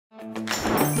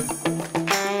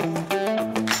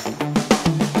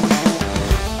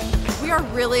We are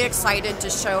really excited to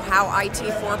show how IT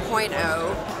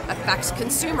 4.0 affects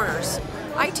consumers.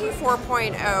 IT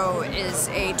 4.0 is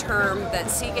a term that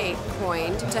Seagate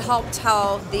coined to help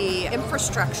tell the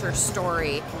infrastructure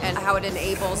story and how it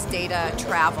enables data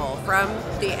travel from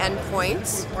the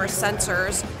endpoints or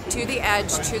sensors to the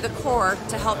edge to the core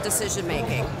to help decision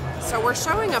making. So we're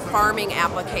showing a farming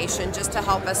application just to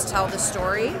help us tell the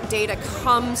story. Data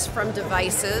comes from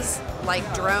devices like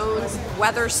drones,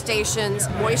 weather stations,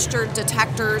 moisture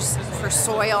detectors for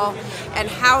soil, and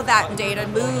how that data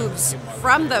moves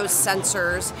from those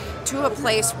sensors to a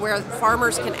place where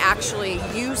farmers can actually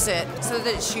use it so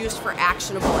that it's used for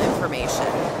actionable information.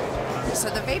 So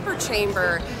the vapor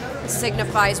chamber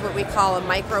signifies what we call a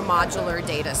micro-modular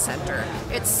data center.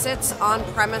 It sits on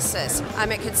premises.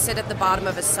 It could sit at the bottom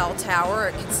of a cell tower, or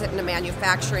it could sit in a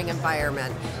manufacturing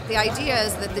environment. The idea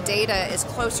is that the data is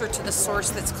closer to the source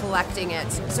that's collecting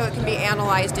it, so it can be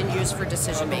analyzed and used for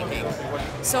decision making.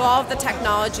 So all of the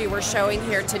technology we're showing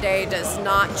here today does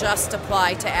not just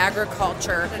apply to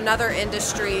agriculture. Another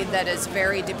industry that is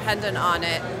very dependent on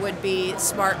it would be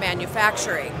smart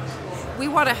manufacturing. We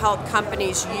want to help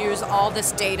companies use all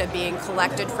this data being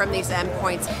collected from these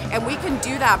endpoints, and we can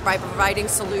do that by providing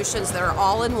solutions that are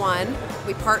all in one.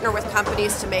 We partner with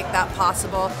companies to make that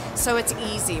possible, so it's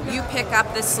easy. You pick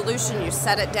up this solution, you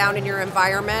set it down in your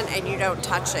environment, and you don't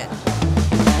touch it.